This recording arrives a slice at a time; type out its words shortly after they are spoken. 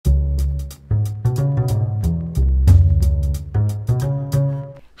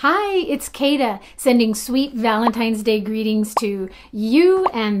Hey, it's Kata sending sweet Valentine's Day greetings to you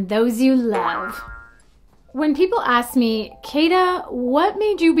and those you love. When people ask me, Kata, what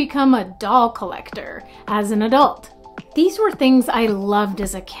made you become a doll collector as an adult? These were things I loved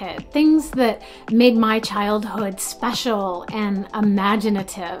as a kid, things that made my childhood special and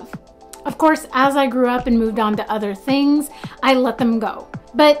imaginative. Of course, as I grew up and moved on to other things, I let them go.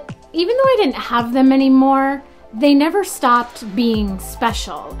 But even though I didn't have them anymore, they never stopped being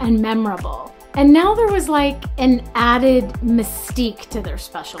special and memorable. And now there was like an added mystique to their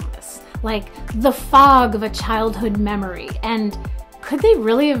specialness, like the fog of a childhood memory. And could they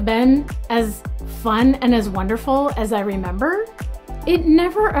really have been as fun and as wonderful as I remember? It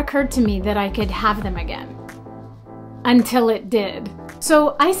never occurred to me that I could have them again. Until it did.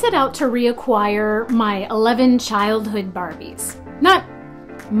 So I set out to reacquire my 11 childhood Barbies. Not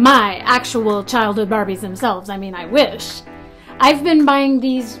my actual childhood Barbies themselves, I mean, I wish. I've been buying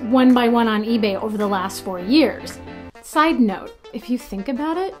these one by one on eBay over the last 4 years. Side note, if you think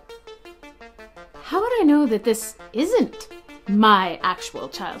about it, how would I know that this isn't my actual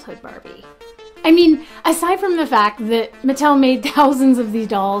childhood Barbie? I mean, aside from the fact that Mattel made thousands of these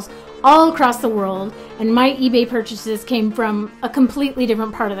dolls all across the world, and my eBay purchases came from a completely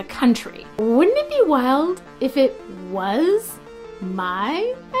different part of the country, wouldn't it be wild if it was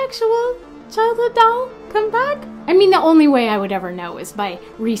my actual childhood doll come back? I mean, the only way I would ever know is by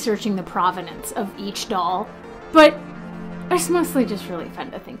researching the provenance of each doll, but it's mostly just really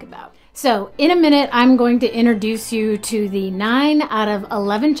fun to think about. So in a minute, I'm going to introduce you to the 9 out of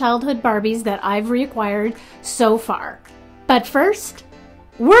 11 childhood Barbies that I've reacquired so far. But first,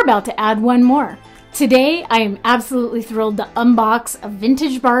 we're about to add one more. Today, I am absolutely thrilled to unbox a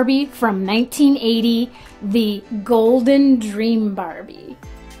vintage Barbie from 1980, the Golden Dream Barbie.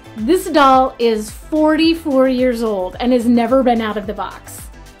 This doll is 44 years old and has never been out of the box.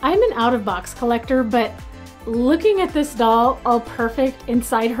 I'm an out-of-box collector, but looking at this doll all perfect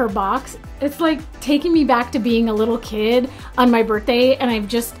inside her box, it's like taking me back to being a little kid on my birthday, and I've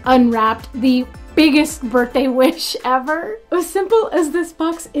just unwrapped the biggest birthday wish ever. As simple as this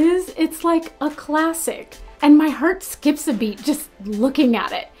box is, it's like a classic. And my heart skips a beat just looking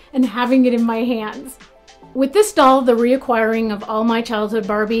at it and having it in my hands. With this doll, the reacquiring of all my childhood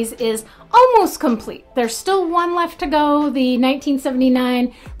Barbies is almost complete. There's still one left to go, the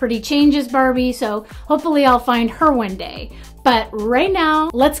 1979 Pretty Changes Barbie, so hopefully I'll find her one day. But right now,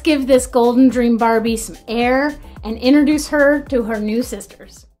 let's give this Golden Dream Barbie some air and introduce her to her new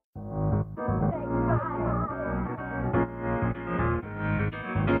sisters.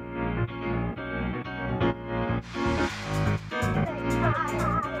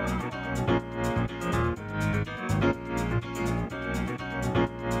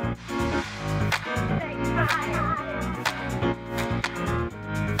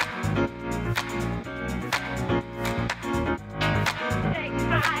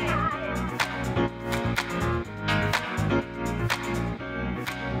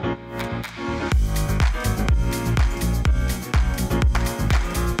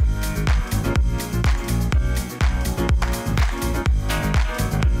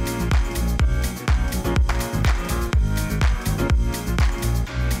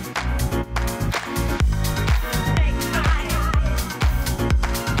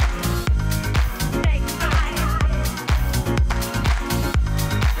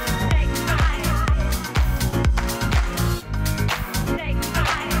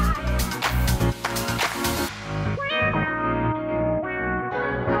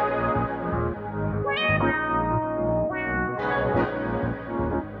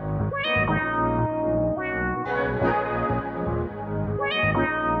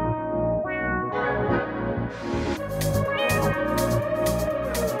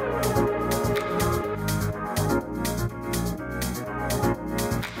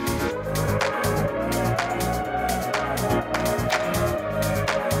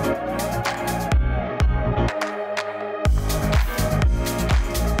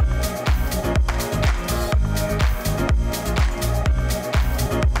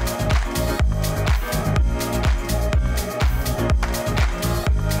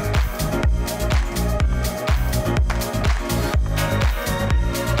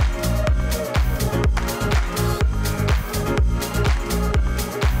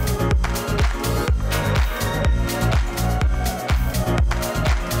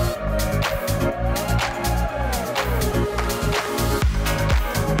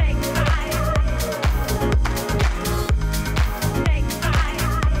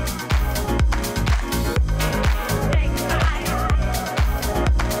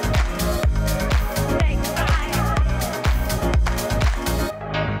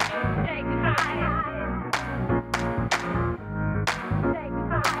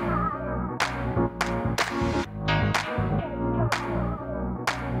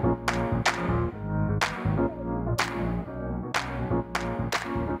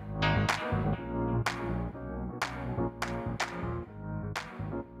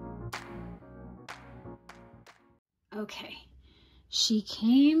 Okay, she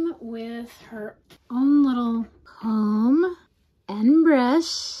came with her own little comb and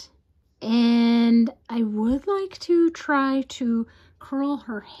brush, and I would like to try to curl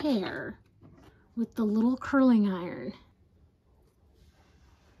her hair with the little curling iron.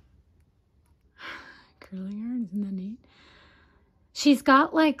 Curling iron, isn't that neat? She's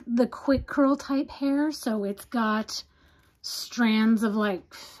got like the quick curl type hair, so it's got strands of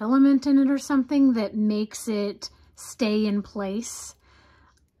like filament in it or something that makes it stay in place.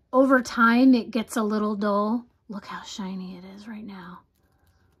 Over time, it gets a little dull. Look how shiny it is right now.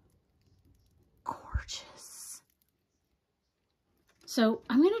 Gorgeous. So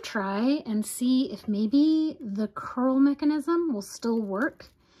I'm gonna try and see if maybe the curl mechanism will still work.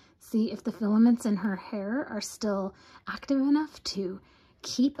 See if the filaments in her hair are still active enough to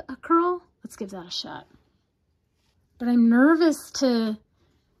keep a curl. Let's give that a shot. But I'm nervous to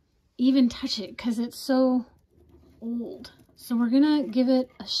even touch it because it's so old. So we're gonna give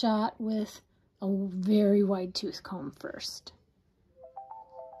it a shot with a very wide tooth comb first.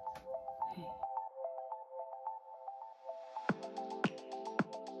 Okay.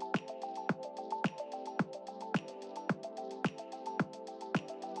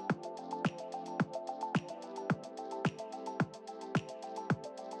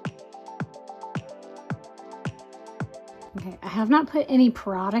 Okay, I have not put any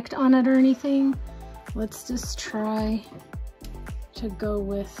product on it or anything. Let's just try to go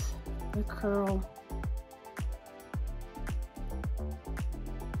with the curl.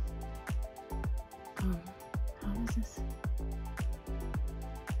 How does this?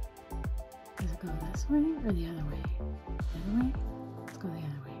 Does it go this way or the other way? The other way? Let's go the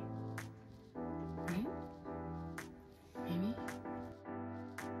other way. Right? Maybe?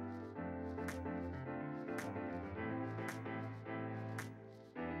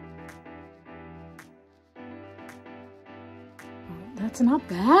 That's not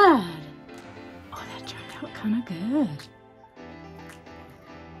bad. Oh, that turned out kind of good.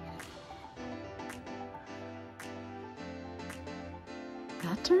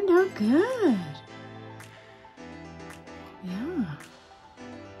 That turned out good. Yeah.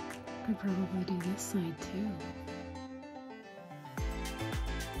 Could probably do this side too.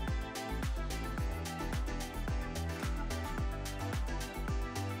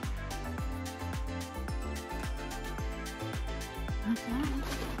 Not bad.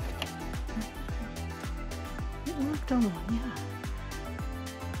 It worked all, yeah.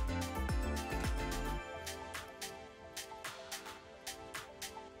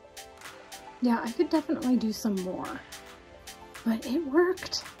 Yeah, I could definitely do some more, but it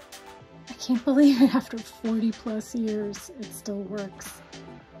worked. I can't believe it, after 40 plus years, it still works.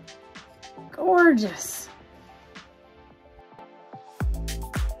 Gorgeous.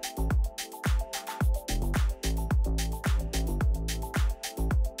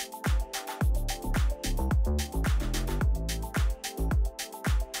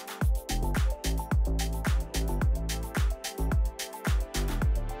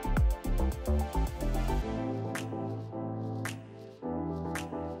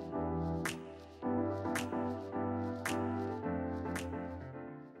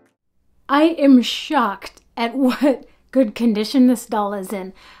 I am shocked at what good condition this doll is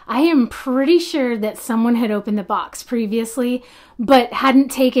in. I am pretty sure that someone had opened the box previously, but hadn't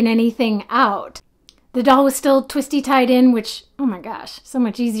taken anything out. The doll was still twisty tied in, which, oh my gosh, so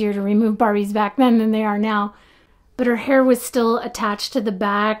much easier to remove Barbies back then than they are now. But her hair was still attached to the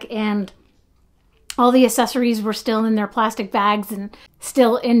back, and all the accessories were still in their plastic bags and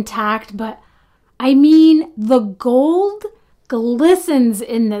still intact. But I mean, the gold glistens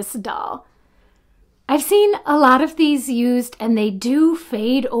in this doll. I've seen a lot of these used and they do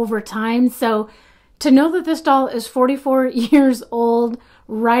fade over time. So to know that this doll is 44 years old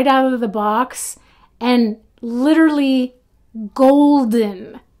right out of the box and literally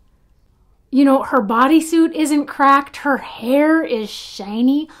golden. You know, her bodysuit isn't cracked. Her hair is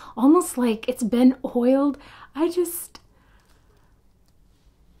shiny, almost like it's been oiled.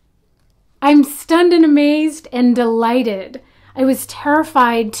 I'm stunned and amazed and delighted. I was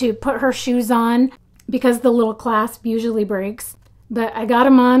terrified to put her shoes on because the little clasp usually breaks, but I got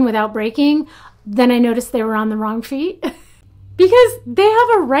them on without breaking. Then I noticed they were on the wrong feet because they have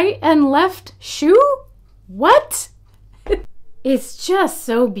a right and left shoe. What? It's just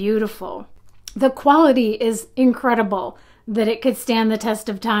so beautiful. The quality is incredible that it could stand the test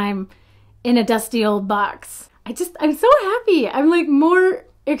of time in a dusty old box. I'm so happy. I'm like more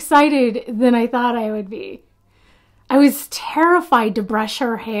excited than I thought I would be. I was terrified to brush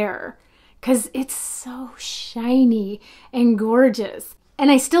her hair because it's so shiny and gorgeous.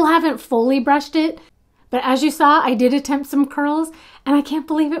 And I still haven't fully brushed it, But as you saw, I did attempt some curls, and I can't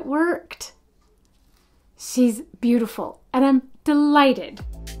believe it worked. She's beautiful, and I'm delighted.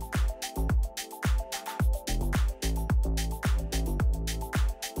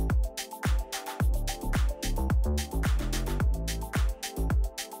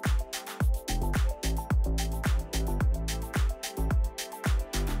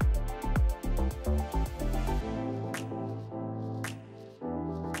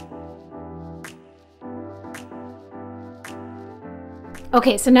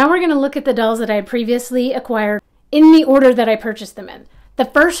 Okay, so now we're going to look at the dolls that I had previously acquired in the order that I purchased them in. The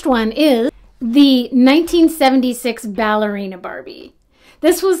first one is the 1976 Ballerina Barbie.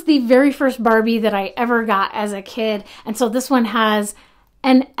 This was the very first Barbie that I ever got as a kid, and so this one has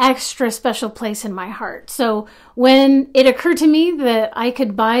an extra special place in my heart. So when it occurred to me that I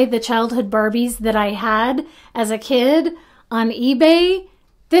could buy the childhood Barbies that I had as a kid on eBay,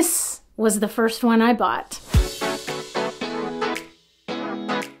 this was the first one I bought.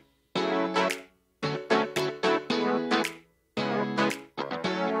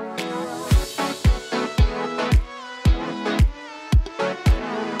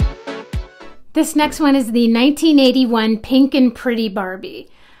 This next one is the 1981 Pink and Pretty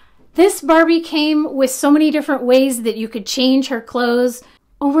Barbie. This Barbie came with so many different ways that you could change her clothes.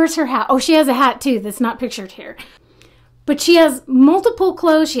 Oh, where's her hat? Oh, she has a hat too that's not pictured here. But she has multiple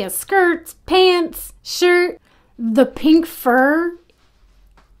clothes. She has skirts, pants, shirt. The pink fur.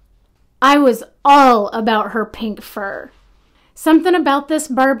 I was all about her pink fur. Something about this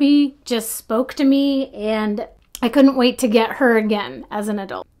Barbie just spoke to me, and I couldn't wait to get her again as an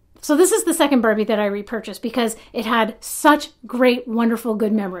adult. So this is the second Barbie that I repurchased because it had such great, wonderful,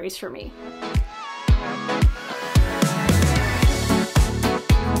 good memories for me.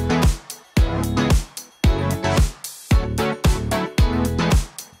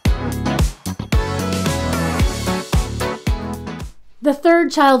 The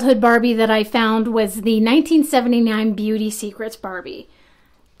third childhood Barbie that I found was the 1979 Beauty Secrets Barbie.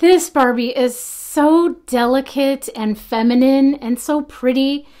 This Barbie is so delicate and feminine and so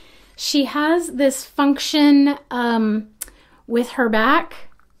pretty. She has this function with her back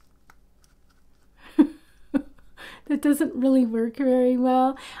that doesn't really work very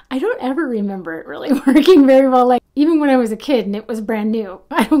well. I don't ever remember it really working very well. Like even when I was a kid and it was brand new,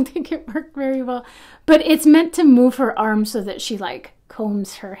 I don't think it worked very well. But it's meant to move her arms so that she like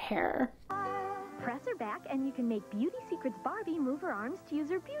combs her hair. Press her back and you can make Beauty Secrets Barbie move her arms to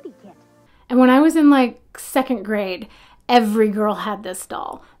use her beauty kit. And when I was in like second grade, every girl had this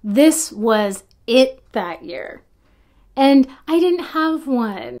doll. This was it that year. And I didn't have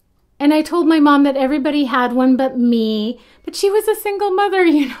one. And I told my mom that everybody had one but me. But she was a single mother,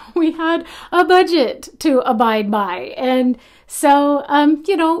 you know. We had a budget to abide by. And so,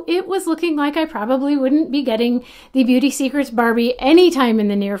 you know, it was looking like I probably wouldn't be getting the Beauty Secrets Barbie anytime in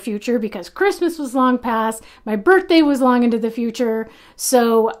the near future because Christmas was long past. My birthday was long into the future.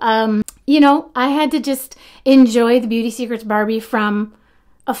 So, you know, I had to just enjoy the Beauty Secrets Barbie from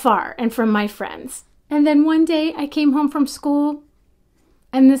afar and from my friends. And then one day I came home from school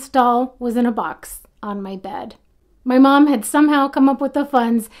and this doll was in a box on my bed. My mom had somehow come up with the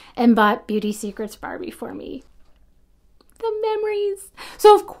funds and bought Beauty Secrets Barbie for me. The memories.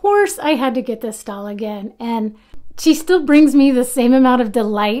 So of course I had to get this doll again, and she still brings me the same amount of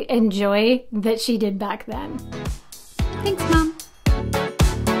delight and joy that she did back then. Thanks, Mom.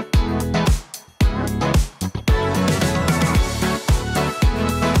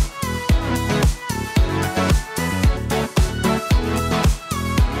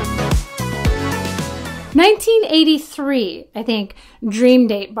 '83, I think, Dream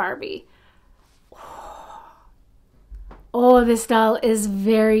Date Barbie. Oh, this doll is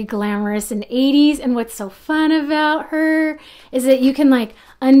very glamorous and 80s, and what's so fun about her is that you can like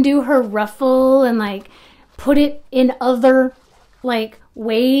undo her ruffle and like put it in other like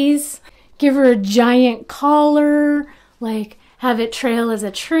ways. Give her a giant collar, like have it trail as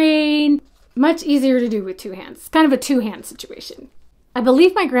a train. Much easier to do with two hands. It's kind of a two-hand situation. I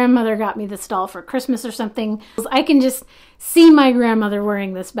believe my grandmother got me this doll for Christmas or something. I can just see my grandmother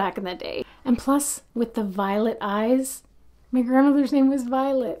wearing this back in the day. And plus, with the violet eyes, my grandmother's name was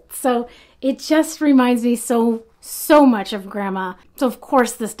Violet. So it just reminds me so much of Grandma. So of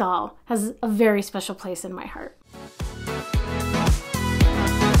course this doll has a very special place in my heart.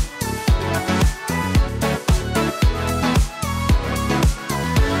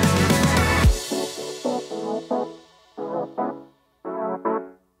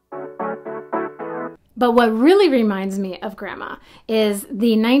 But what really reminds me of Grandma is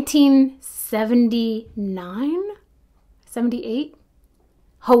the 1978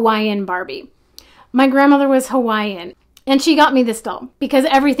 Hawaiian Barbie. My grandmother was Hawaiian, and she got me this doll because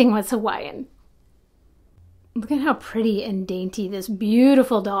everything was Hawaiian. Look at how pretty and dainty this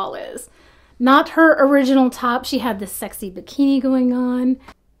beautiful doll is. Not her original top. She had this sexy bikini going on.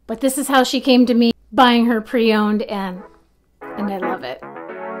 But this is how she came to me, buying her pre-owned, and I love it.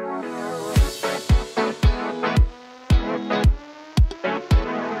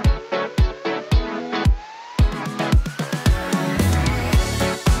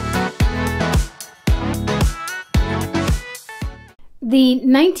 The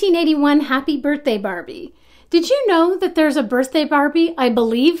 1981 Happy Birthday Barbie. Did you know that there's a birthday Barbie, I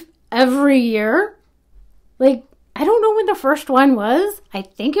believe, every year? Like, I don't know when the first one was. I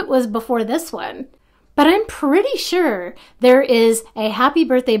think it was before this one. But I'm pretty sure there is a Happy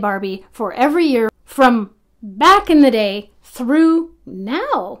Birthday Barbie for every year from back in the day through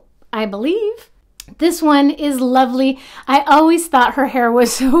now, I believe. This one is lovely. I always thought her hair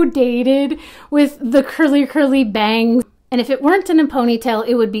was so dated with the curly bangs. And if it weren't in a ponytail,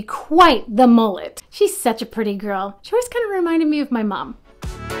 it would be quite the mullet. She's such a pretty girl. She always kind of reminded me of my mom.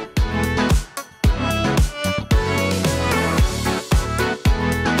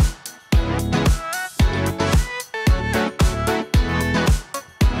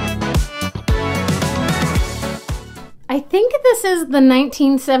 I think this is the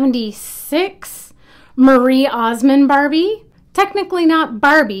 1976 Marie Osmond Barbie. Technically not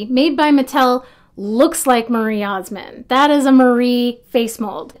Barbie, made by Mattel. Looks like Marie Osmond. That is a Marie face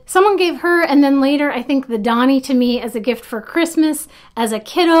mold. Someone gave her, and then later I think the Donnie to me as a gift for Christmas as a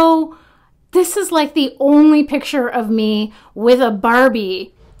kiddo. This is like the only picture of me with a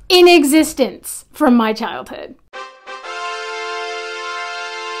Barbie in existence from my childhood.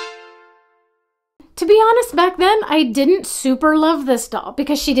 To be honest, back then I didn't super love this doll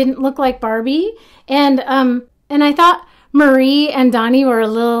because she didn't look like Barbie, and I thought Marie and Donnie were a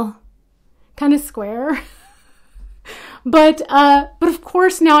little kind of square. but of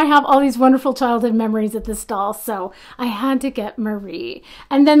course now I have all these wonderful childhood memories of this doll, so I had to get Marie.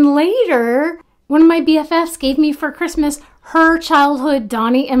 And then later, one of my BFFs gave me for Christmas her childhood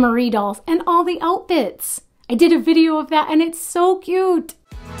Donnie and Marie dolls and all the outfits. I did a video of that and it's so cute.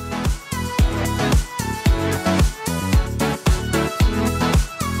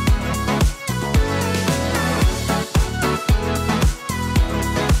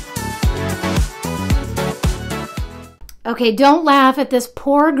 Okay, don't laugh at this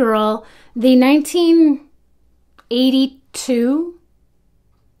poor girl. The 1982,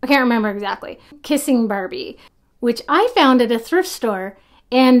 I can't remember exactly, Kissing Barbie, which I found at a thrift store,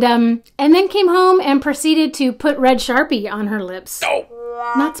 and then came home and proceeded to put red Sharpie on her lips. No.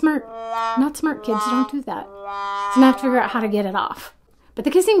 Not smart. Not smart, kids. Don't do that. So now I have to figure out how to get it off. But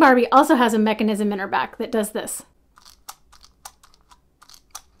the Kissing Barbie also has a mechanism in her back that does this.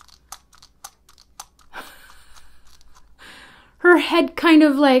 Her head kind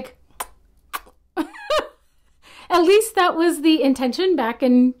of like, at least that was the intention back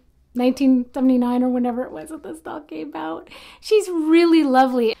in 1979 or whenever it was that this doll came out. She's really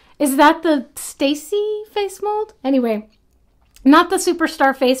lovely. Is that the Stacy face mold? Anyway, not the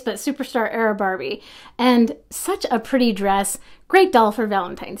Superstar face, but Superstar era Barbie. And such a pretty dress. Great doll for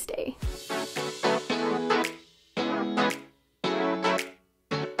Valentine's Day.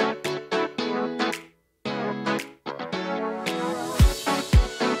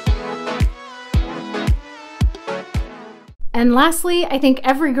 And lastly, I think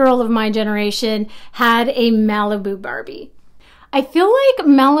every girl of my generation had a Malibu Barbie. I feel like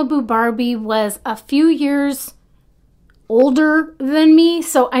Malibu Barbie was a few years older than me,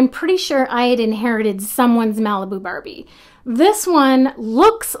 so I'm pretty sure I had inherited someone's Malibu Barbie. This one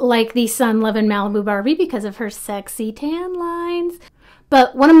looks like the Sun Lovin' Malibu Barbie because of her sexy tan lines.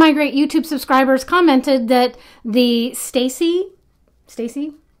 But one of my great YouTube subscribers commented that the Stacy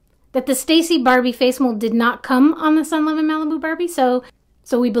Barbie face mold did not come on the Sun Lovin' Malibu Barbie, so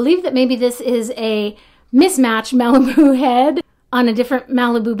we believe that maybe this is a mismatched Malibu head on a different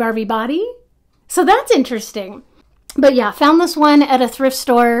Malibu Barbie body. So that's interesting. But yeah, found this one at a thrift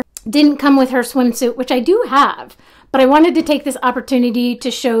store. Didn't come with her swimsuit, which I do have, but I wanted to take this opportunity to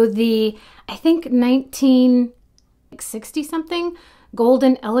show the, I think 1960 something,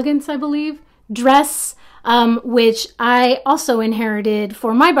 Golden Elegance, I believe, dress, which I also inherited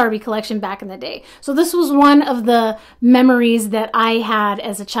for my Barbie collection back in the day. So this was one of the memories that I had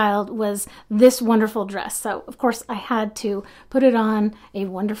as a child, was this wonderful dress. So of course I had to put it on a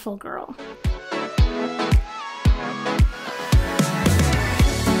wonderful girl.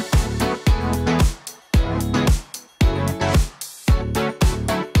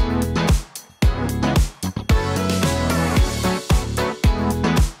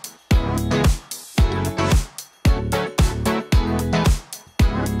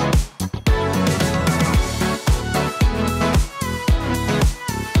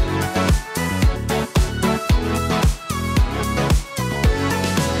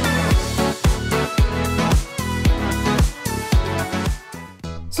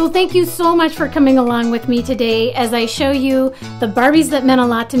 So thank you so much for coming along with me today as I show you the Barbies that meant a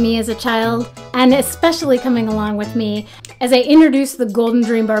lot to me as a child, and especially coming along with me as I introduce the Golden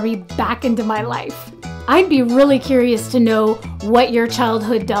Dream Barbie back into my life. I'd be really curious to know what your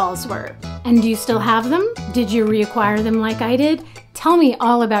childhood dolls were. And do you still have them? Did you reacquire them like I did? Tell me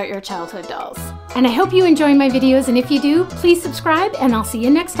all about your childhood dolls. And I hope you enjoy my videos, and if you do, please subscribe, and I'll see you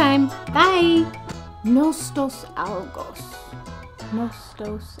next time. Bye! Nostos algos.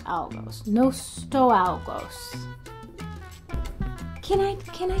 Nostos algos. Nosto algos. Can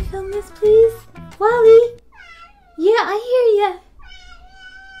I film this, please? Wally? Yeah, I hear ya.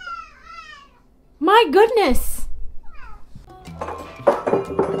 My goodness!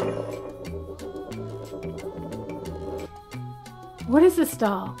 What is this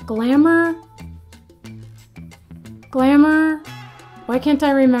doll? Glamour? Glamour? Why can't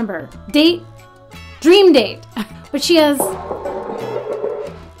I remember? Date? Dream date! But she has...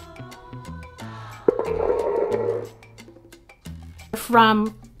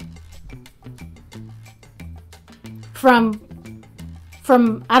 From,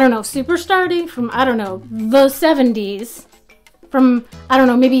 I don't know, Superstar Day? From, I don't know, the 70s. From, I don't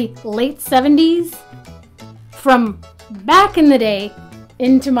know, maybe late 70s? From back in the day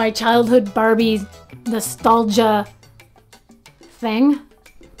into my childhood Barbie nostalgia thing.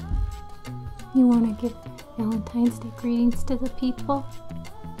 You want to give Valentine's Day greetings to the people?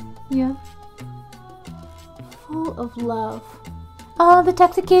 Yeah. Full of love. Oh, the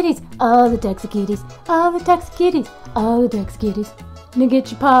Tuxie kitties. Oh, the Tuxie kitties. Oh, the Tuxie kitties. Oh, the Tuxie kitties. Now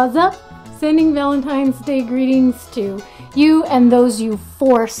get your paws up. Sending Valentine's Day greetings to you and those you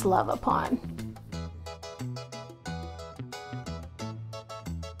force love upon.